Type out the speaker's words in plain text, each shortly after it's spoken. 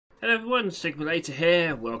Hello everyone, Sigmulator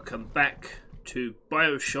here. Welcome back to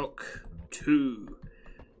BIOSHOCK 2.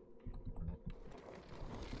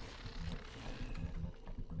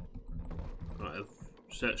 Right, I've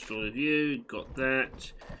searched all of you, got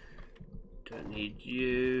that. Don't need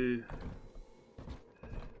you.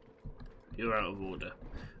 You're out of order.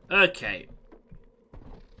 Okay.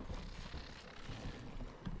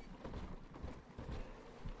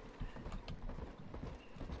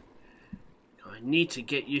 I need to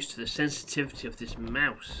get used to the sensitivity of this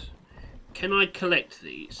mouse. Can I collect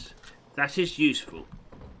these? That is useful.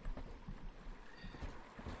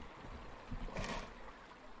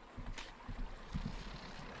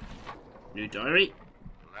 New diary.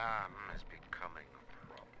 Lamb is becoming a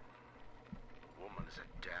problem. Woman is a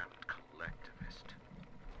damned collectivist.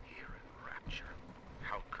 Here in Rapture,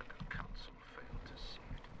 how could the council fail to see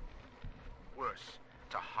it? Worse,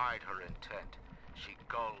 to hide her intent, she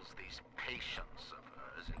gulls these patients of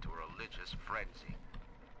hers into a religious frenzy.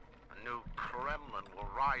 A new Kremlin will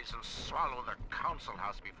rise and swallow the council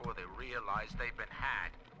house before they realize they've been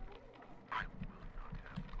had. I will not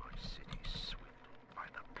have my city swindled by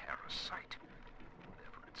the parasite,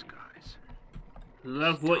 whatever its guise.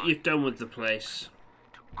 Love what you've done with the place.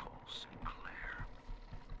 To call Sinclair.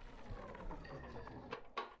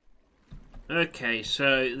 Okay,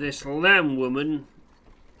 so this Lamb woman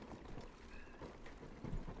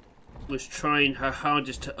was trying her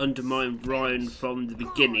hardest to undermine Ryan from the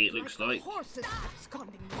beginning, it looks like. How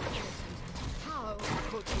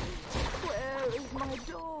could you? Where is my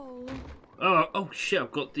doll? Oh shit,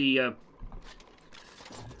 I've got the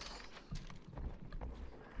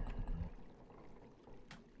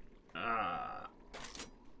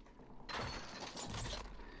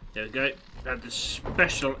there we go. Have the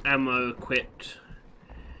special ammo equipped.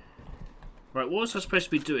 Right, what was I supposed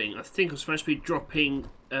to be doing? I think I'm supposed to be dropping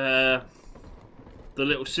the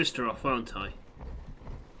little sister off, aren't I?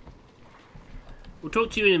 We'll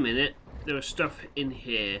talk to you in a minute. There is stuff in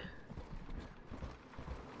here.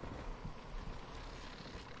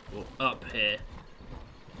 Or up here.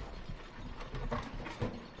 You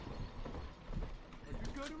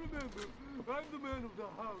gotta remember, I'm the man of the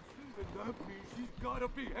house, and that means she's gotta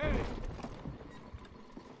behave.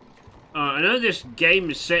 I know this game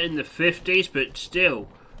is set in the 50s, but still.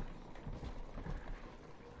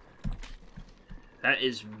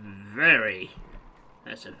 That's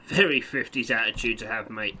a very 50s attitude to have,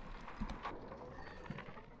 mate.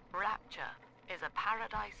 Rapture is a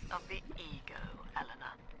paradise of the ego,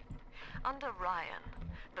 Eleanor. Under Ryan,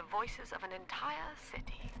 the voices of an entire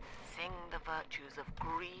city sing the virtues of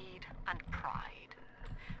greed and pride.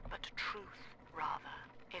 But truth, rather,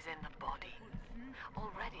 is in the body.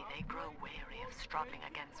 Already they grow weary of struggling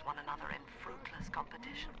against one another in fruitless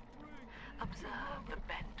competition. Observe the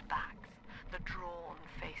bent backs, the drawn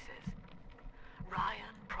faces.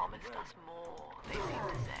 Ryan promised us more, they seem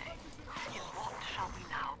to say. In what shall we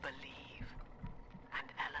now believe? And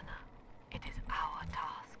Eleanor, it is our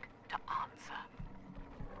task to answer.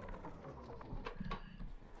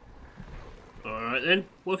 Alright then,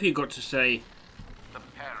 what have you got to say? The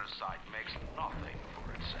parasite makes nothing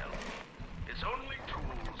for itself. Its only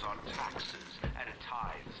tools are taxes and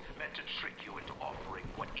tithes meant to trick you into offering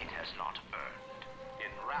what it has not earned.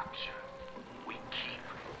 In Rapture, we keep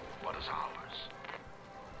what is ours.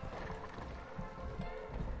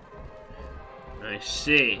 I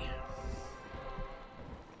see.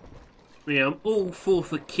 Yeah, I'm all for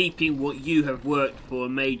keeping what you have worked for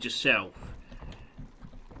and made yourself.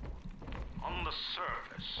 On the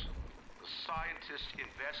surface, the scientist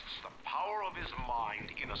invests the power of his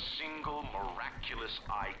mind in a single miraculous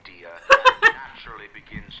idea that naturally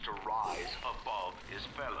begins to rise above his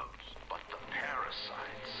fellows. But the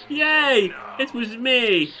parasites... Yay! No. It was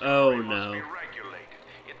me! Oh It must no. be regulated.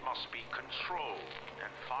 It must be controlled.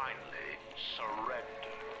 And finally, surrendered.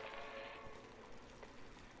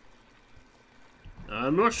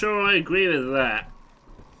 I'm not sure I agree with that.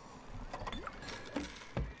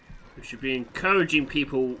 We should be encouraging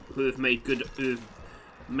people who've made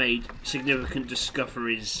significant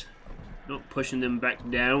discoveries, not pushing them back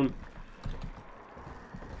down.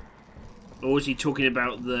 Or is he talking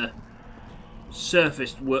about the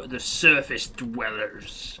surface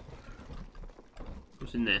dwellers?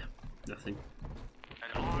 What's in there? Nothing. An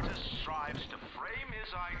artist strives to frame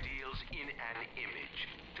his ideals in an image,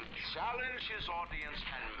 to challenge his audience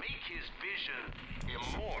and make his vision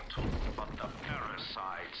immortal. But the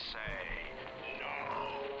parasites say,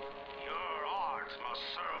 no, your art must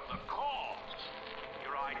serve the cause.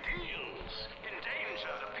 Your ideals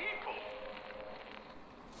endanger the people.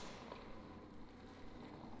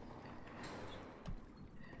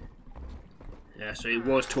 So he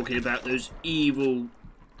was talking about those evil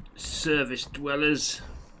service dwellers.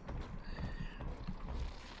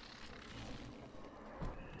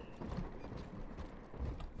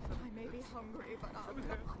 I may be hungry, but I'll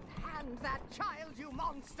not hand that child, you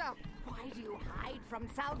monster! Why do you hide from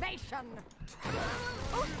salvation?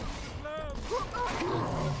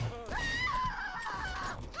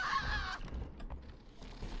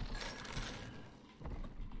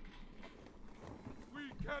 We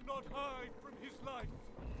cannot hide from his light.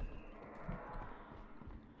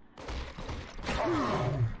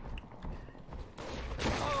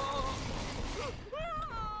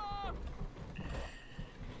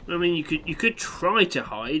 I mean, you could try to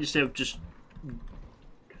hide instead of just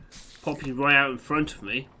popping right out in front of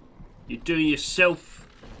me. You're doing yourself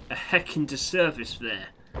a heckin' disservice there.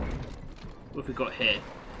 What have we got here?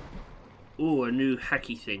 Oh, a new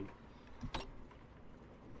hacky thing.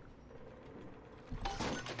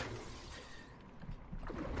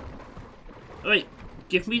 Wait,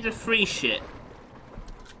 give me the free shit.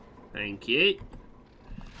 Thank you.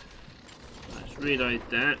 Let's reload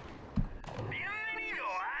that.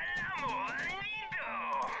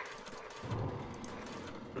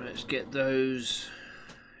 Let's get those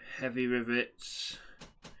heavy rivets,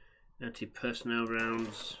 anti-personnel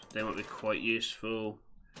rounds. They might be quite useful.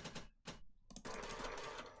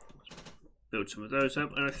 Build some of those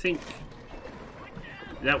up, and I think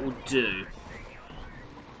that will do.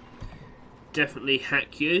 Definitely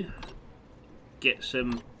hack you. Get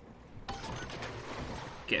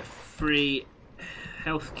a free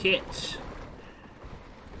health kit.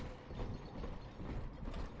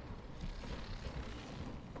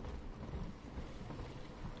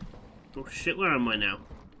 Oh shit, where am I now?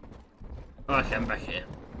 Oh, okay, I'm back here.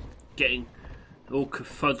 Getting all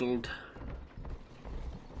kerfuddled.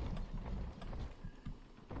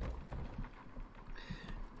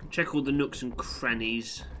 Check all the nooks and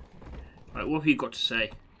crannies. Right, what have you got to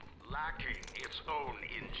say? Lacking its own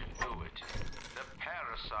ingenuity, the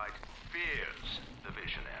parasite fears the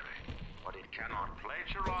visionary. What it cannot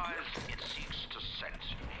plagiarize, it seeks to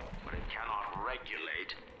censor. What it cannot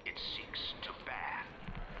regulate, it seeks to ban.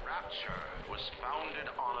 Rapture was founded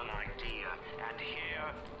on an idea, and here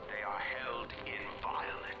they are held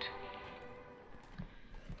inviolate.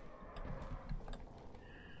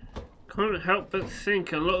 Can't help but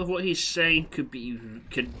think a lot of what he's saying could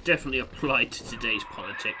definitely apply to today's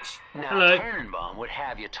politics. Now, Hello. Tannenbaum would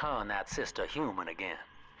have you turn that sister human again.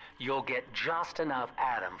 You'll get just enough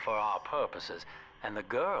Adam for our purposes, and the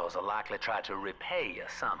girls will likely try to repay you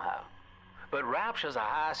somehow. But Rapture's a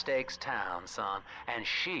high-stakes town, son, and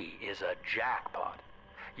she is a jackpot.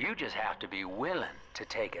 You just have to be willing to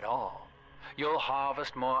take it all. You'll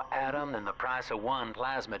harvest more Adam than the price of one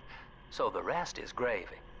plasmid, so the rest is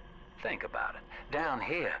gravy. Think about it. Down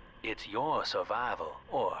here, it's your survival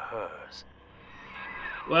or hers.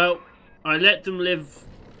 Well, I let them live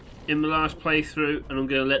in the last playthrough, and I'm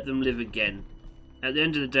going to let them live again. At the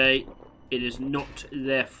end of the day, it is not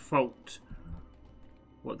their fault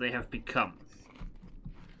what they have become.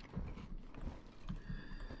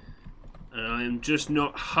 And I am just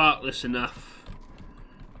not heartless enough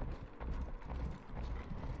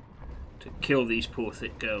to kill these poor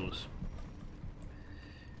thick girls.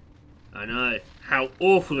 I know, how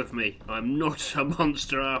awful of me. I'm not a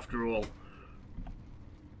monster after all.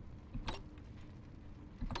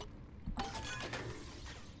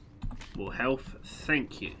 More health,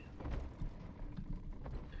 thank you.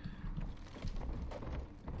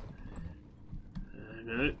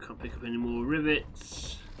 No, can't pick up any more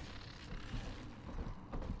rivets.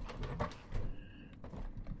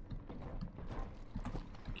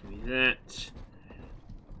 Give me that.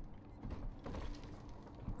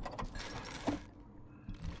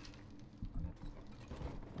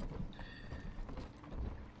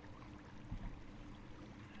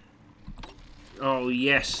 Oh,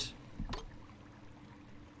 yes.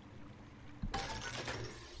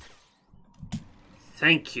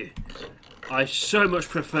 Thank you. I so much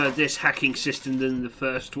prefer this hacking system than the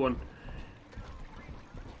first one.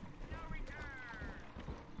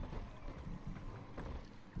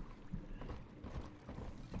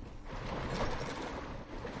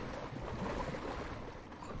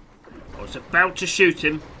 I was about to shoot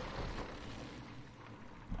him.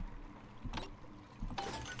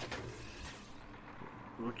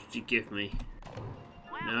 What did you give me?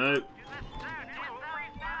 No.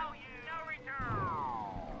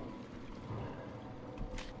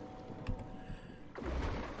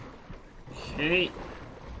 Okay.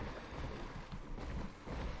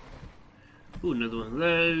 Ooh, another one of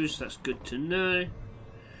those. That's good to know.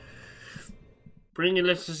 Bringing a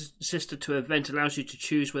little sister to an event allows you to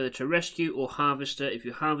choose whether to rescue or harvest her. If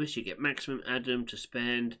you harvest, you get maximum Adam to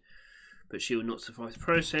spend, but she will not survive the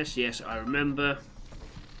process. Yes, I remember.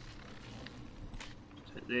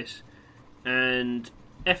 Take this. And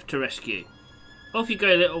F to rescue. Off you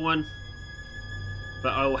go, little one.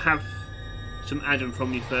 But I will have some Adam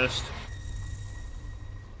from you first.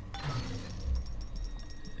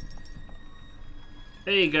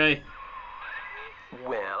 There you go.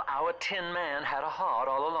 Well, our Tin Man had a heart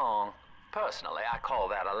all along. Personally, I call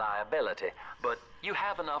that a liability. But you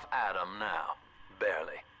have enough Adam now.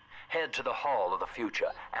 Barely. Head to the Hall of the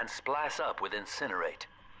Future and splice up with Incinerate.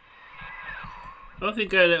 Off you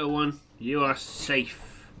go, little one. You are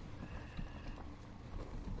safe.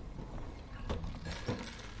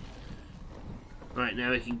 Right,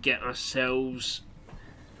 now we can get ourselves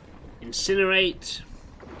Incinerate.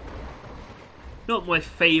 Not my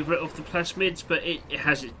favourite of the plasmids, but it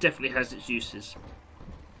definitely has its uses.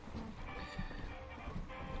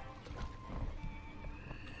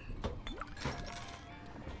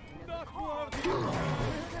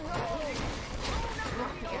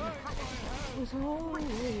 Was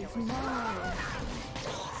always mine.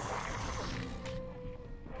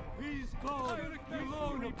 He's gone. You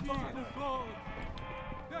own a bottle gone.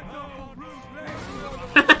 That's all Bruce.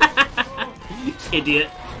 Idiot.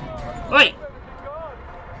 Wait!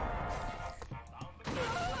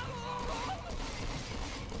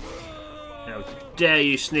 How dare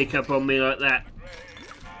you sneak up on me like that?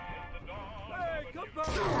 Hey, come back.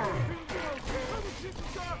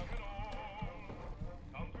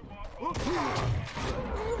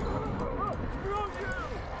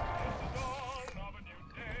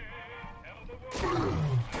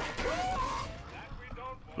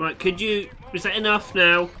 Right, could you... Is that enough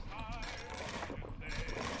now?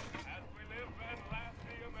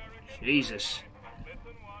 Jesus.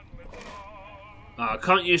 Oh, I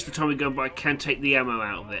can't use the Tommy gun, but I can take the ammo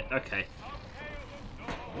out of it. Okay.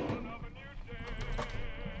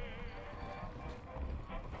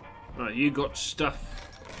 Right, you got stuff.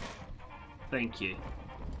 Thank you.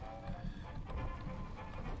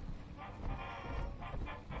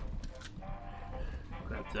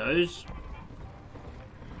 Grab those.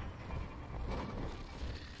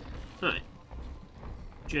 Right.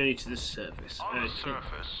 Journey to the surface. On the Okay.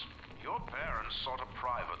 surface, your parents sought a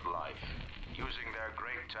private life, using their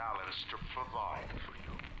great talents to provide for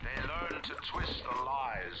you. They learned to twist the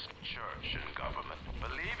lies of church and government,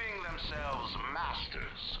 believing themselves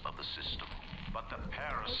masters of the system. But the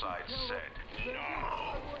parasite said,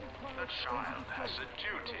 no, the child has a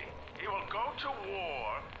duty. He will go to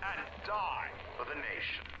war and die for the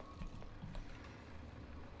nation.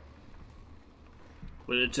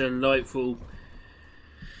 What a delightful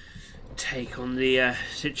take on the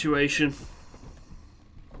situation.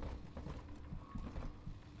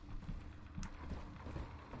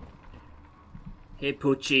 Here,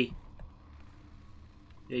 Poochie.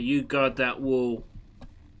 Yeah, you guard that wall.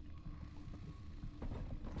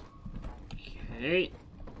 Okay.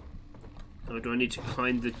 Or do I need to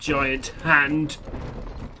climb the giant hand?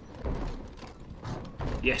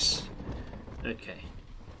 Yes. Okay.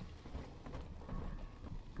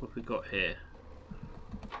 What have we got here?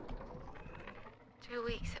 2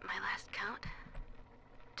 weeks at my last count.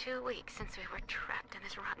 2 weeks since we were trapped in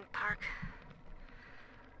this rotten park.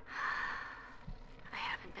 I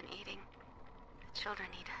haven't been eating. The children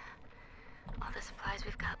need all the supplies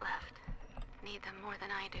we've got left. Need them more than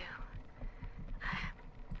I do.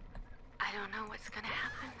 I don't know what's gonna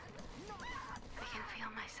happen. I can feel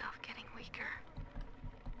myself getting weaker.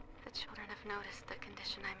 The children have noticed the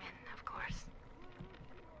condition I'm in, of course.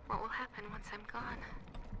 What will happen once I'm gone?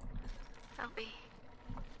 I'll be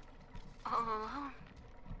all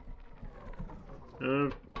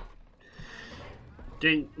alone.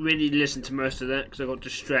 Didn't really listen to most of that because I got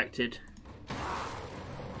distracted.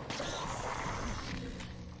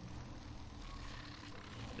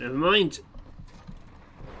 Never mind.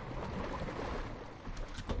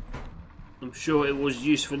 I'm sure it was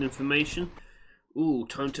useful information. Ooh,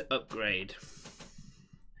 time to upgrade.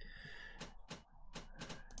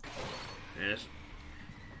 Yes.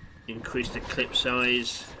 Increase the clip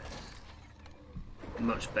size.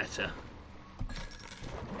 Much better.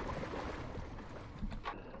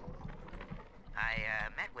 I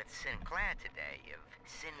met with Sinclair today of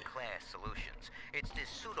Sinclair Solutions. It's this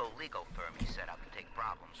pseudo-legal firm he set up to take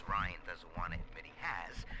problems Ryan doesn't want to admit he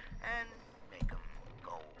has and make them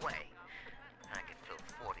go away. I could fill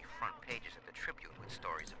 40 front pages of the Tribune with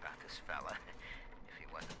stories about this fella if he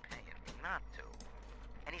wasn't paying me not to.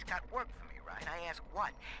 And he's got work for me, right? I ask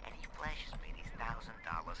what? And he flashes me these $1,000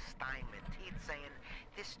 Steinman teeth saying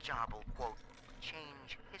this job will, quote,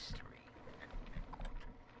 change history.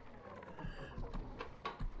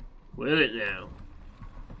 Will it now?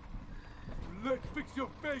 Let's fix your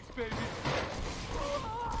face, baby.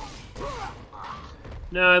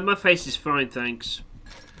 No, my face is fine, thanks.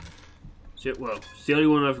 So, well, it's the only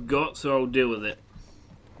one I've got, so I'll deal with it.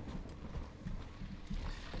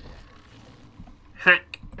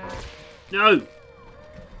 Hack. No!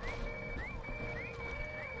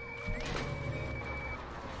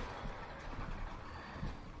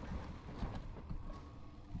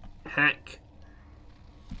 Hack.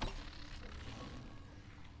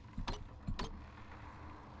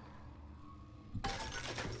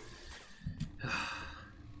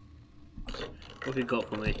 What have you got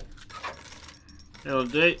for me? That'll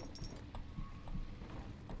do.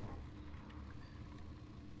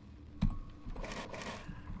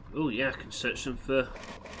 Oh yeah, I can search them for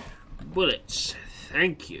bullets.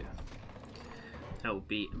 Thank you. That would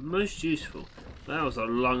be most useful. That was a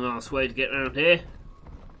long ass way to get around here.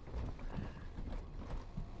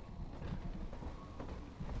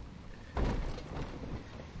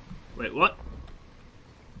 Wait, what?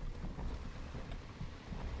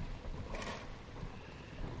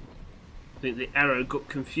 I think the arrow got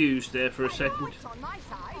confused there for a second. It's on my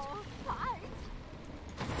side.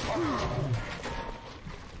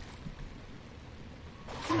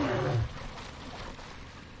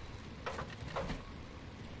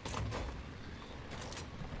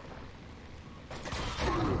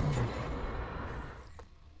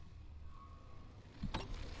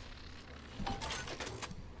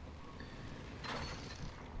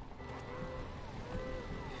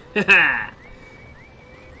 Haha!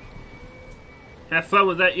 Have fun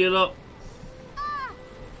with that, you lot.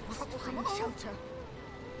 Find shelter.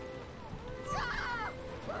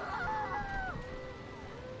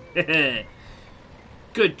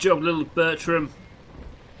 Good job, little Bertram.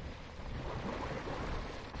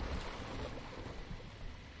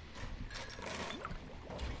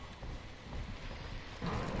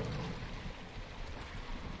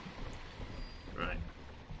 Right.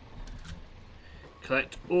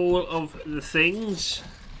 Collect all of the things.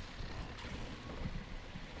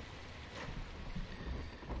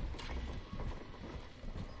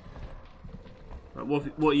 Right,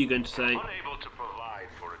 what are you going to say? Unable to provide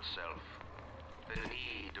for itself, the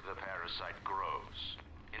need of the parasite grows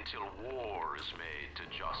until war is made to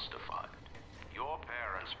justify it. Your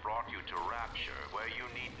parents brought you to Rapture, where you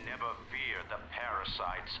need never fear the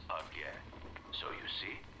parasites again. So you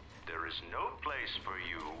see, there is no place for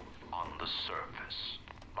you on the surface.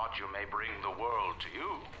 But you may bring the world to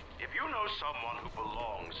you. If you know someone who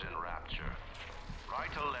belongs in Rapture,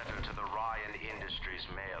 write a letter to the Ryan Industries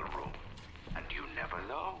mailroom. And you never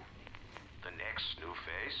know. The next new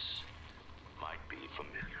face might be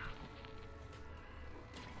familiar.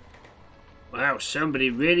 Wow, somebody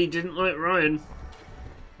really didn't like Ryan.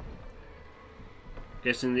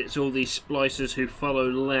 Guessing it's all these splicers who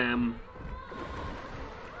follow Lamb.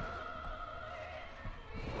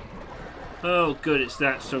 Oh good, it's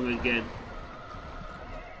that song again.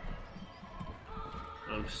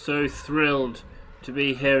 I'm so thrilled to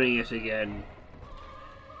be hearing it again.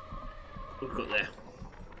 What have we got there?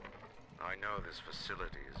 I know this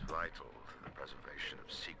facility is vital to the preservation of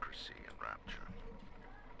secrecy in Rapture.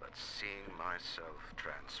 But seeing myself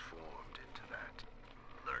transformed into that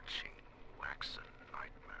lurching, waxen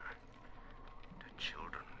nightmare, do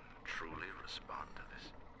children truly respond to this?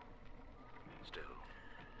 Still,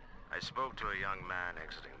 I spoke to a young man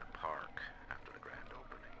exiting the park after the grand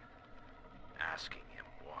opening, asking him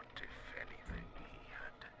what, if anything, he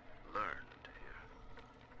had learned here.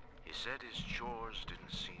 He said his chores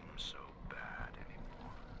didn't seem so bad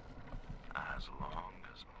anymore, as long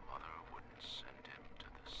as Mother wouldn't send him to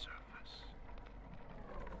the surface.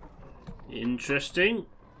 Interesting.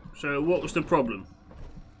 So what was the problem?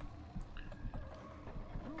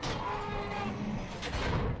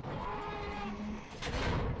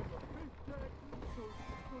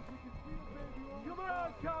 Come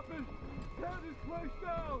on, Captain! Tear this place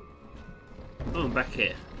down! Oh, I'm back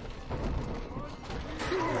here.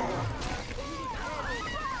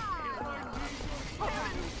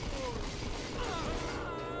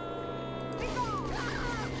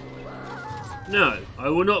 No, I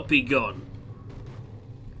will not be gone.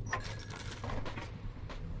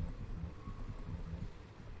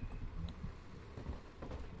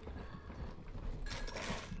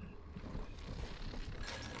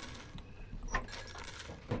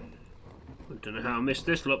 I don't know how I missed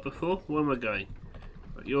this lot before. Where am I going?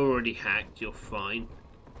 Right, you're already hacked, you're fine.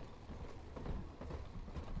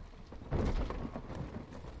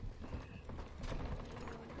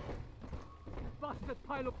 Busted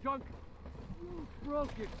pile of junk!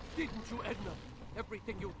 Broke it, didn't you, Edna?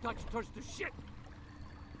 Everything you touch turns to shit.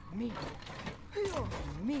 Mean. You're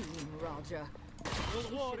mean, Roger.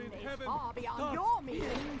 The war in Is heaven far beyond starts your meaning.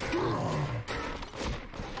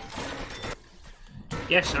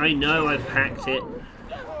 Yes, I know I've hacked it.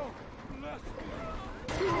 Oh, bless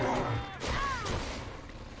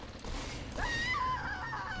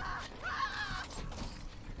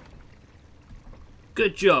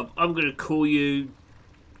Good job. I'm going to call you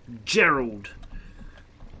Gerald.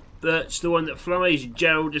 Bert's the one that flies,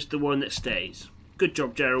 Gerald is the one that stays. Good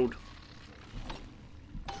job, Gerald.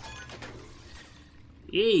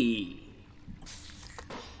 Yay.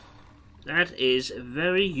 That is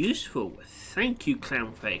very useful. Thank you,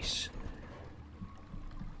 Clownface.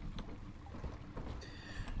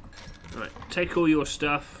 Right, take all your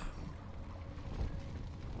stuff.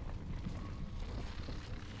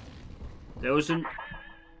 There wasn't...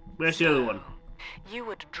 Where's the other one? You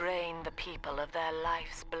would drain the people of their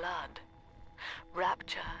life's blood.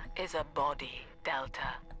 Rapture is a body,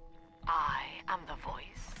 Delta. I am the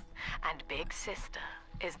voice, and Big Sister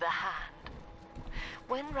is the hand.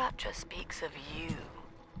 When Rapture speaks of you,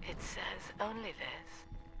 it says only this.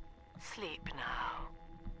 Sleep now.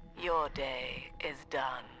 Your day is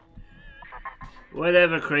done.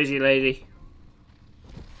 Whatever, crazy lady.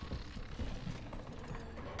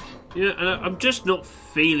 You know, and I'm just not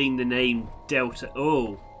feeling the name Delta.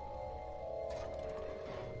 Oh.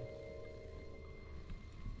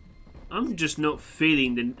 I'm just not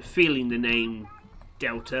feeling the name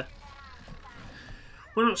Delta.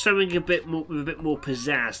 Why not something a bit more with a bit more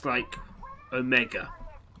pizzazz, like Omega?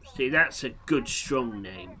 See, that's a good, strong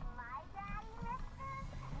name.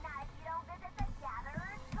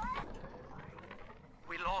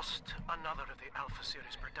 We lost another of the Alpha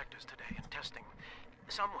Series protectors today in testing.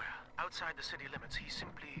 Somewhere outside the city limits, he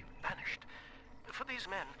simply vanished. For these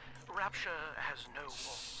men, Rapture has no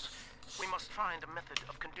walls. We must find a method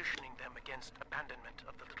of conditioning them against abandonment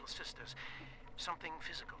of the Little Sisters. Something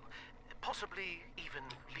physical, possibly even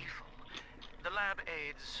lethal. The lab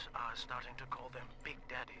aides are starting to call them Big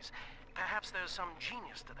Daddies. Perhaps there's some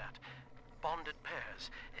genius to that. Bonded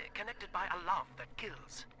pairs, connected by a love that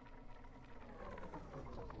kills.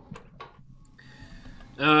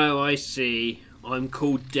 Oh, I see. I'm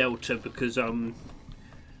called Delta because I'm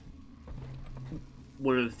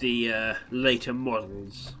one of the later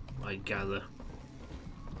models, I gather.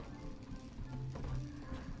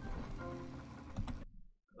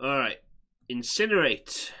 Alright,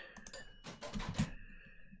 incinerate.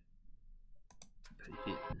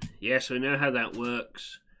 Yes, we know how that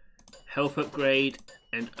works. Health upgrade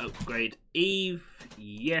and upgrade Eve.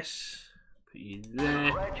 Yes. Put you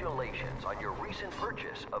there. Congratulations on your recent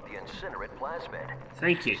purchase of the Incinerate Plasmid.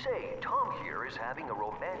 Thank you. Say, Tom here is having a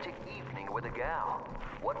romantic evening with a gal.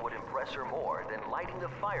 What would impress her more than lighting the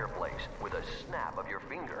fireplace with a snap of your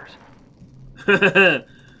fingers?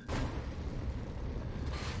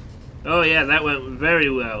 Oh yeah, that went very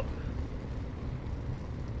well.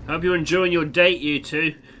 Hope you're enjoying your date, you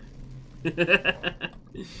two.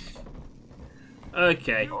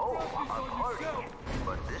 Okay. Oh, a party.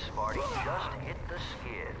 But this party just hit the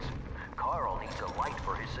skids. Carl needs a light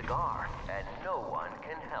for his cigar, and no one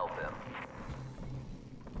can help him.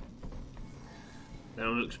 That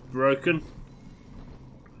one looks broken.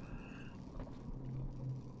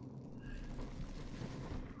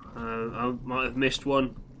 I might have missed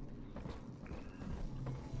one.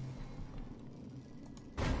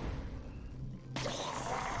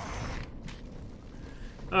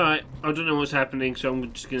 Alright, I don't know what's happening, so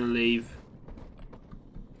I'm just going to leave.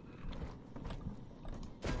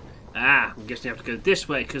 Ah, I'm guessing I have to go this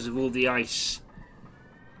way because of all the ice.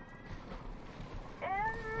 In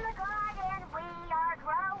the garden we are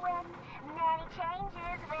growing, many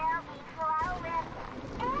changes will be flowing.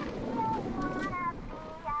 If you wanna be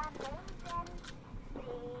amazing,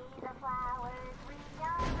 see the flowers we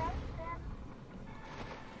are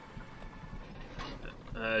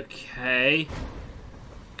raising. Okay.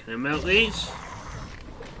 Can I melt these?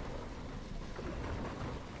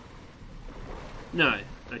 No.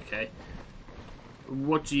 Okay.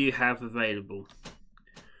 What do you have available?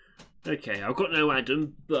 Okay, I've got no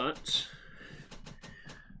Adam, but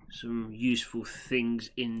some useful things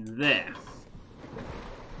in there.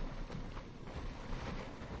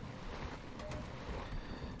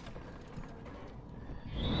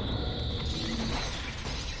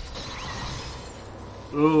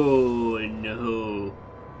 Oh no.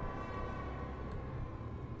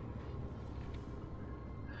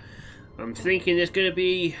 I'm thinking there's going to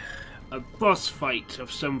be a boss fight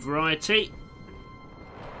of some variety.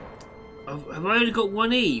 Have I only got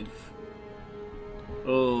one Eve?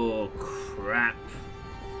 Oh crap.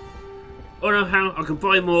 Oh no, hang on, I can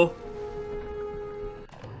buy more.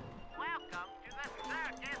 Welcome to the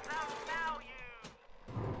circus of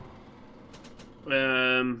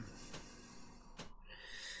value.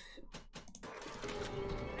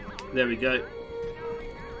 There we go.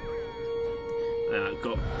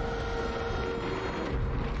 Got.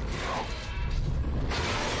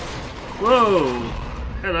 Whoa!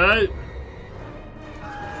 Hello.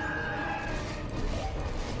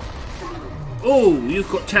 Oh, you've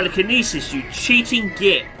got telekinesis, you cheating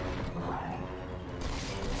git.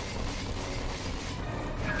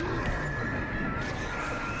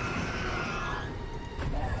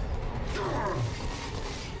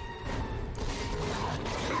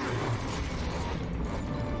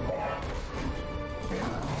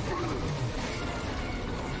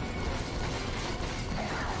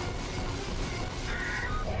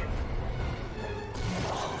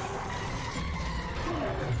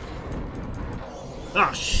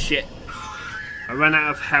 Oh shit. I ran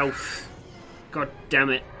out of health. God damn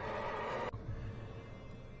it.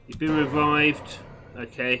 You've been revived.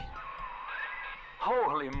 Okay.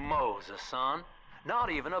 Holy Moses, son. Not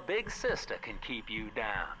even a big sister can keep you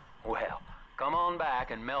down. Well, come on back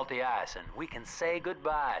and melt the ice and we can say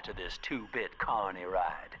goodbye to this 2-bit carny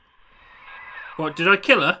ride. What, did I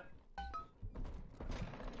kill her?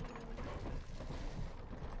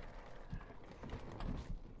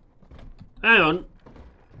 Hang on.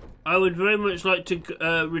 I would very much like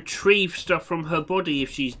to retrieve stuff from her body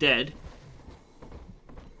if she's dead.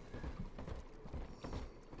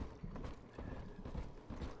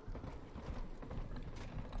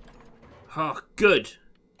 Oh, good.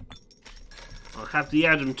 I'll have the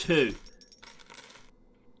Adam too.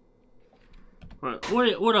 Right,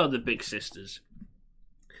 what are the big sisters?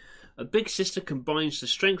 A big sister combines the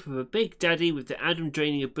strength of a big daddy with the Adam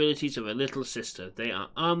draining abilities of a little sister. They are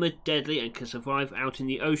armoured, deadly, and can survive out in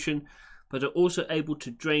the ocean, but are also able to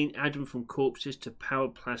drain Adam from corpses to power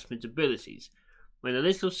plasmid abilities. When a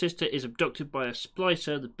little sister is abducted by a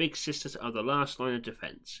splicer, the big sisters are the last line of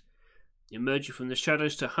defence. Emerging from the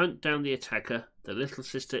shadows to hunt down the attacker, the little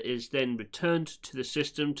sister is then returned to the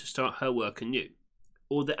system to start her work anew,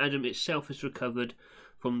 or the Adam itself is recovered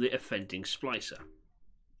from the offending splicer.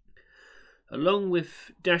 Along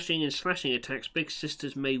with dashing and slashing attacks, big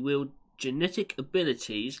sisters may wield genetic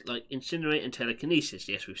abilities like incinerate and telekinesis.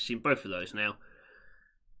 Yes, we've seen both of those now.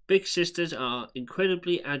 Big sisters are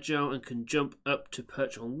incredibly agile and can jump up to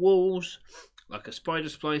perch on walls like a spider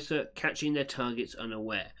splicer, catching their targets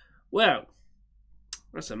unaware. Well,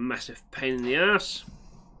 that's a massive pain in the ass.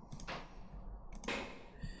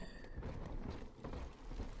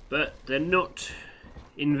 But they're not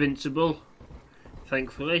invincible,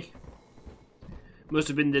 thankfully. Must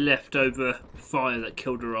have been the leftover fire that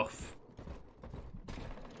killed her off.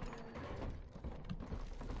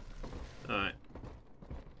 Alright.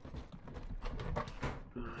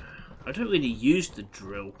 I don't really use the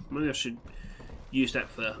drill. Maybe I should use that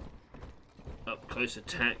for up close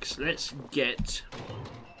attacks. Let's get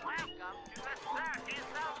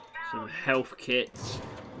some health kits,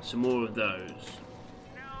 some more of those.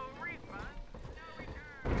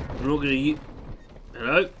 I'm not going to use.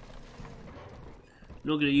 Hello? I'm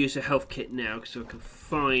not going to use a health kit now because I can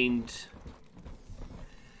find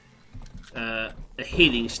a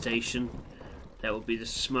healing station. That would be the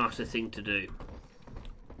smarter thing to do.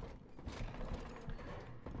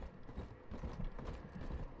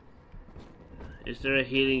 Is there a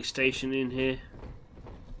healing station in here?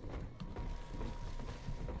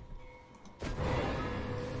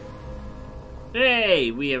 Hey,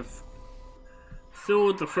 we have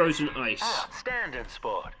thawed the frozen ice. Outstanding,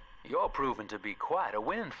 sport. You're proving to be quite a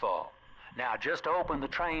windfall. Now just open the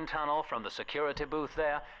train tunnel from the security booth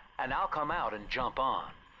there, and I'll come out and jump on.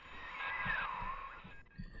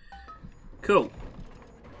 Cool.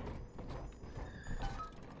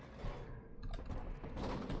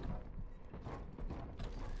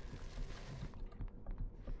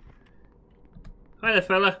 Hi there,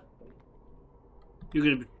 fella. You're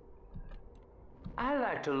gonna be... I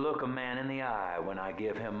like to look a man in the eye when I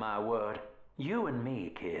give him my word. You and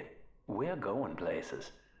me, kid. We're going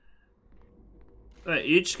places. Right,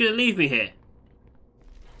 you're just gonna leave me here?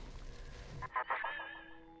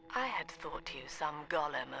 I had thought you some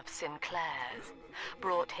golem of Sinclair's,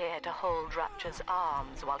 brought here to hold Rapture's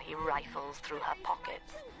arms while he rifles through her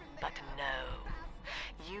pockets. But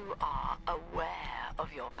no, you are aware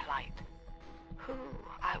of your plight. Who,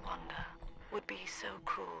 I wonder, would be so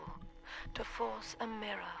cruel to force a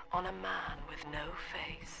mirror on a man with no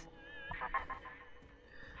face?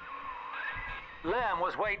 Lamb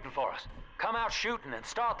was waiting for us. Come out shooting and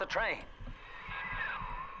start the train.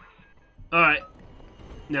 Alright.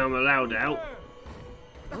 Now I'm allowed out.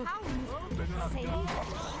 The hounds saved.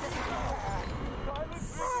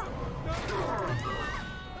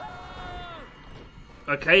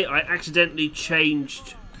 Okay, I accidentally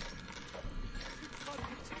changed.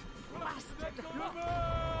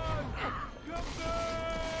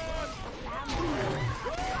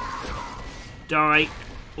 Die,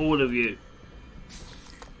 all of you.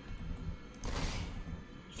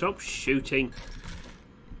 Stop shooting.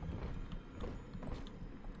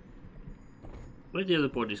 Where'd the other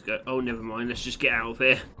bodies go? Oh, never mind. Let's just get out of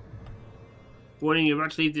here. Warning, you're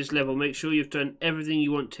about to leave this level. Make sure you've done everything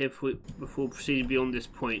you want to before proceeding beyond this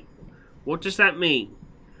point. What does that mean?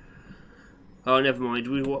 Oh, never mind.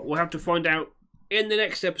 We'll have to find out in the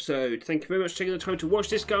next episode. Thank you very much for taking the time to watch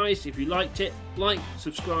this, guys. If you liked it, like,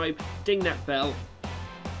 subscribe, ding that bell.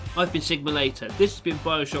 I've been Sigma Later. This has been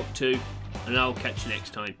BioShock 2, and I'll catch you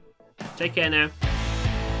next time. Take care now.